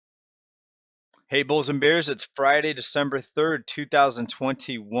Hey, Bulls and Bears, it's Friday, December 3rd,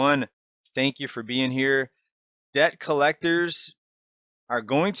 2021. Thank you for being here. Debt collectors are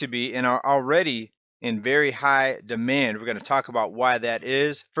going to be and are already in very high demand. We're going to talk about why that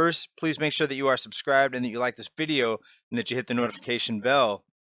is. First, please make sure that you are subscribed and that you like this video and that you hit the notification bell.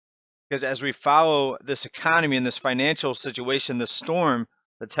 Because as we follow this economy and this financial situation, this storm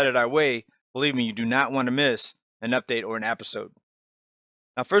that's headed our way, believe me, you do not want to miss an update or an episode.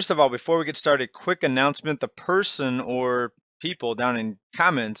 Now, first of all, before we get started, quick announcement. The person or people down in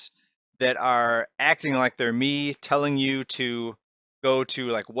comments that are acting like they're me, telling you to go to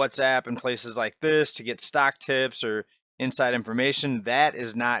like WhatsApp and places like this to get stock tips or inside information, that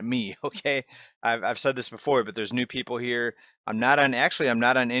is not me, okay? I've said this before, but there's new people here. I'm not on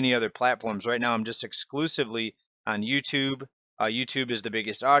any other platforms. Right now, I'm just exclusively on YouTube. YouTube is the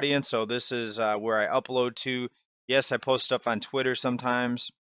biggest audience, so this is where I upload to. Yes, I post stuff on Twitter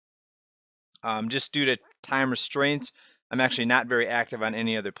sometimes. Just due to time restraints, I'm actually not very active on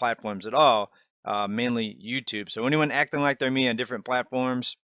any other platforms at all, mainly YouTube. So anyone acting like they're me on different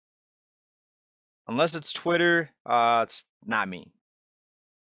platforms, unless it's Twitter, it's not me.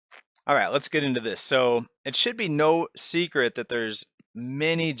 All right, let's get into this. So it should be no secret that there's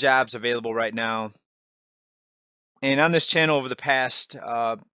many jobs available right now. And on this channel over the past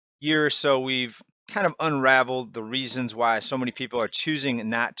year or so, we've kind of unraveled the reasons why so many people are choosing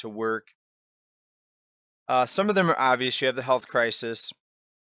not to work. Some of them are obvious. You have the health crisis,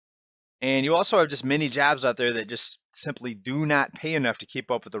 and you also have just many jobs out there that just simply do not pay enough to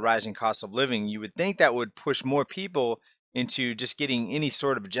keep up with the rising cost of living. You would think that would push more people into just getting any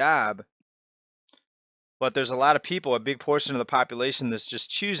sort of job, but there's a lot of people, a big portion of the population, that's just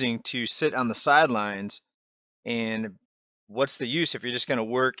choosing to sit on the sidelines. And what's the use if you're just going to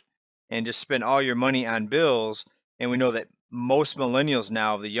work and just spend all your money on bills? And we know that most millennials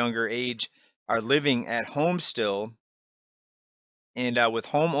now of the younger age are living at home still. And with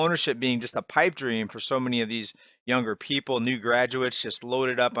home ownership being just a pipe dream for so many of these younger people, new graduates just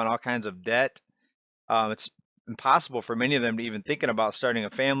loaded up on all kinds of debt, it's impossible for many of them to even thinking about starting a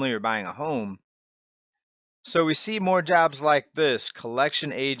family or buying a home. So we see more jobs like this: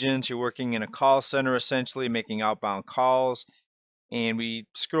 collection agents. You're working in a call center, essentially making outbound calls. And we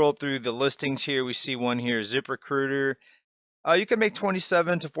scroll through the listings here. We see one here, ZipRecruiter. You can make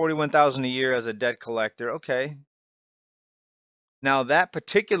 27 to 41,000 a year as a debt collector. Okay. Now that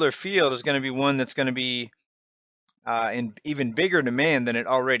particular field is going to be one that's going to be in even bigger demand than it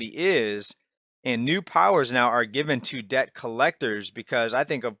already is. And new powers now are given to debt collectors because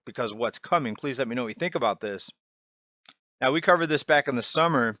because of what's coming. Please let me know what you think about this. Now, we covered this back in the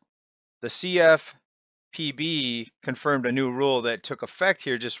summer. The CFPB confirmed a new rule that took effect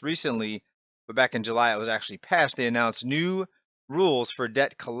here just recently, but back in July it was actually passed. They announced new rules for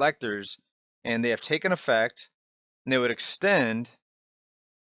debt collectors, and they have taken effect, and they would extend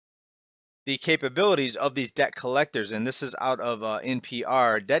the capabilities of these debt collectors. And this is out of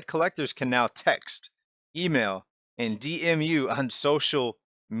NPR. Debt collectors can now text, email, and DM you on social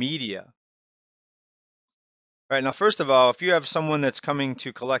media. All right, now, first of all, if you have someone that's coming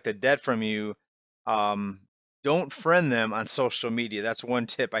to collect a debt from you, don't friend them on social media. That's one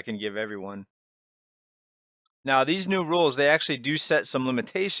tip I can give everyone. Now, these new rules, they actually do set some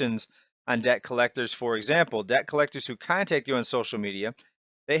limitations on debt collectors. For example, debt collectors who contact you on social media,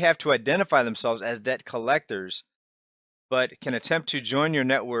 they have to identify themselves as debt collectors, but can attempt to join your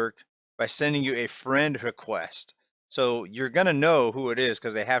network by sending you a friend request. So you're going to know who it is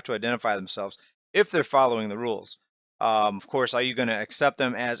because they have to identify themselves if they're following the rules. Of course, are you going to accept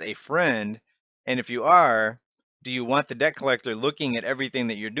them as a friend? And if you are, do you want the debt collector looking at everything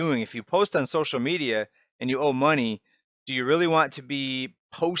that you're doing? If you post on social media and you owe money, do you really want to be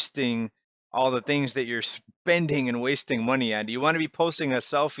posting all the things that you're spending and wasting money on? Do you want to be posting a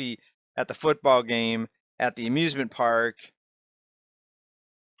selfie at the football game, at the amusement park,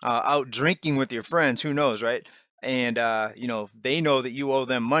 out drinking with your friends? Who knows, right? And they know that you owe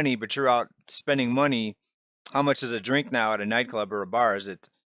them money, but you're out spending money. How much is a drink now at a nightclub or a bar? Is it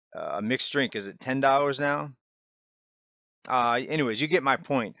a mixed drink? Is it $10 now? Anyways, you get my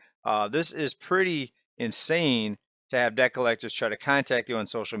point. This is pretty insane to have debt collectors try to contact you on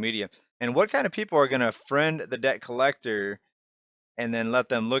social media. And what kind of people are going to friend the debt collector and then let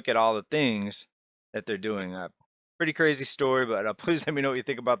them look at all the things that they're doing? Pretty crazy story, but please let me know what you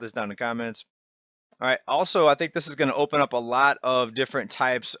think about this down in the comments. All right. Also, I think this is going to open up a lot of different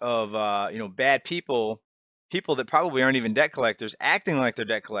types of bad people, people that probably aren't even debt collectors, acting like they're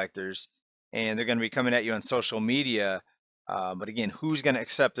debt collectors, and they're going to be coming at you on social media. But again, who's going to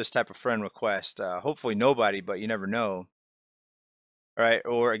accept this type of friend request? Hopefully nobody, but you never know. right?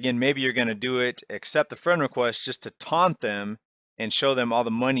 Or again, maybe you're going to do it, accept the friend request just to taunt them and show them all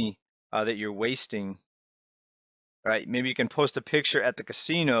the money that you're wasting, right? Maybe you can post a picture at the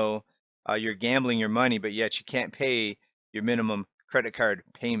casino, you're gambling your money, but yet you can't pay your minimum credit card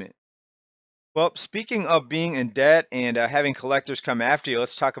payment. Well, speaking of being in debt and having collectors come after you,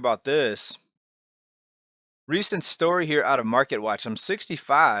 let's talk about this. Recent story here out of MarketWatch. I'm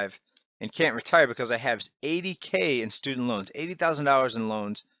 65 and can't retire because I have 80K in student loans, $80,000 in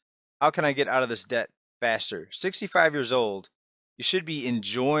loans. How can I get out of this debt faster? 65 years old. You should be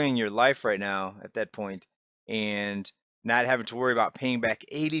enjoying your life right now at that point and not having to worry about paying back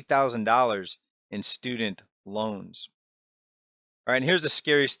 $80,000 in student loans. All right, and here's a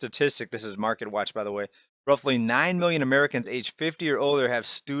scary statistic. This is MarketWatch, by the way. Roughly 9 million Americans aged 50 or older have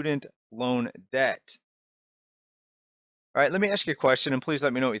student loan debt. All right, let me ask you a question, and please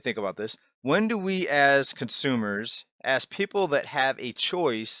let me know what you think about this. When do we as consumers, as people that have a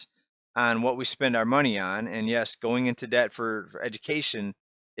choice on what we spend our money on, and yes, going into debt for education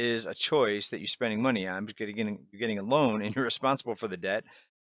is a choice that you're spending money on because you're getting a loan and you're responsible for the debt.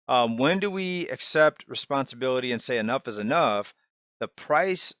 When do we accept responsibility and say enough is enough? The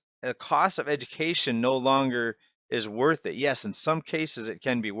cost of education no longer is worth it. Yes, in some cases it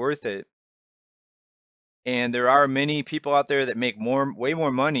can be worth it. And there are many people out there that make way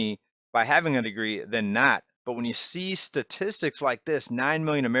more money by having a degree than not. But when you see statistics like this, 9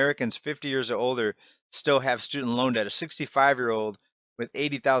 million Americans 50 years or older still have student loan debt, a 65-year-old with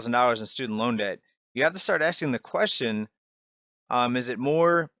 $80,000 in student loan debt, you have to start asking the question, is it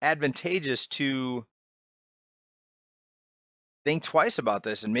more advantageous to think twice about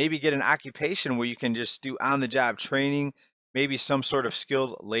this and maybe get an occupation where you can just do on-the-job training, maybe some sort of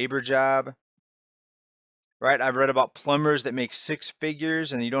skilled labor job? Right, I've read about plumbers that make 6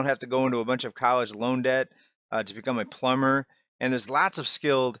 figures and you don't have to go into a bunch of college loan debt to become a plumber. And there's lots of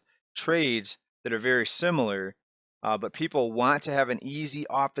skilled trades that are very similar, but people want to have an easy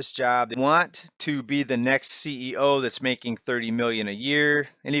office job. They want to be the next CEO that's making 30 million a year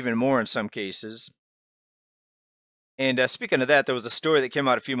and even more in some cases. And speaking of that, there was a story that came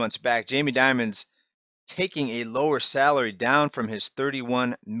out a few months back. Jamie Dimon's taking a lower salary down from his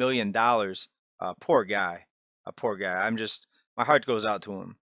 $31 million. Poor guy. A poor guy. My heart goes out to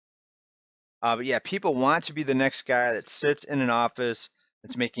him. But yeah, people want to be the next guy that sits in an office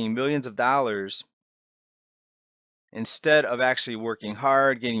that's making millions of dollars instead of actually working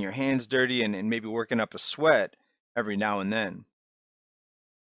hard, getting your hands dirty, and maybe working up a sweat every now and then.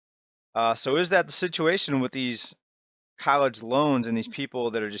 So is that the situation with these college loans and these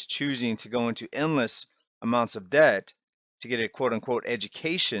people that are just choosing to go into endless amounts of debt to get a quote-unquote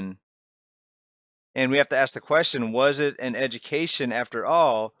education? And we have to ask the question, was it an education after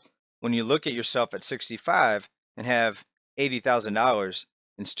all when you look at yourself at 65 and have $80,000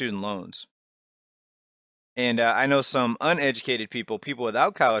 in student loans? And I know some uneducated people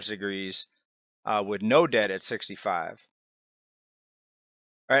without college degrees with no debt at 65.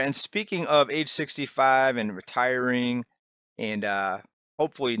 All right, and speaking of age 65 and retiring and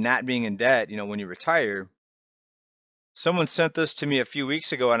hopefully not being in debt, when you retire, someone sent this to me a few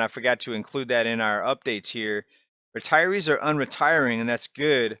weeks ago, and I forgot to include that in our updates here. Retirees are unretiring, and that's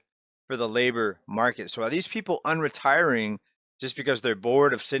good for the labor market. So are these people unretiring just because they're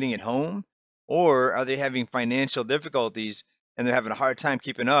bored of sitting at home? Or are they having financial difficulties and they're having a hard time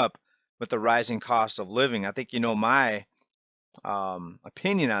keeping up with the rising cost of living? I think my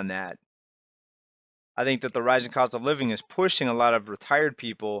opinion on that. I think that the rising cost of living is pushing a lot of retired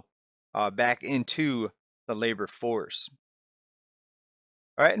people back into the labor force.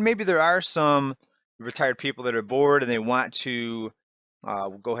 All right, and maybe there are some retired people that are bored and they want to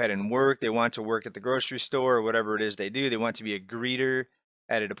go ahead and work. They want to work at the grocery store or whatever it is they do. They want to be a greeter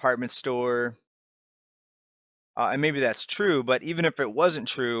at a department store. And maybe that's true, but even if it wasn't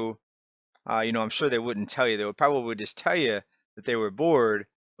true, I'm sure they wouldn't tell you. They would probably just tell you that they were bored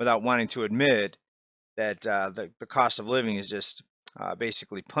without wanting to admit that the cost of living is just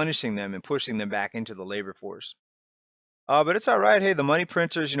basically punishing them and pushing them back into the labor force. But it's all right. Hey, the money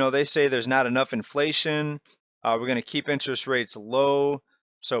printers, they say there's not enough inflation. We're going to keep interest rates low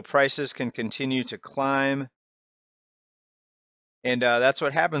so prices can continue to climb. And that's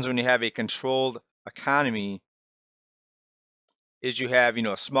what happens when you have a controlled economy, is you have,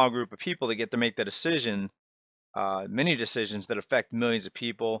 a small group of people that get to make the decision, many decisions that affect millions of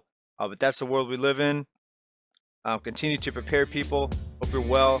people. But that's the world we live in. Continue to prepare people. Hope you're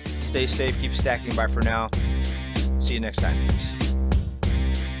well. Stay safe. Keep stacking. Bye for now. See you next time. Peace.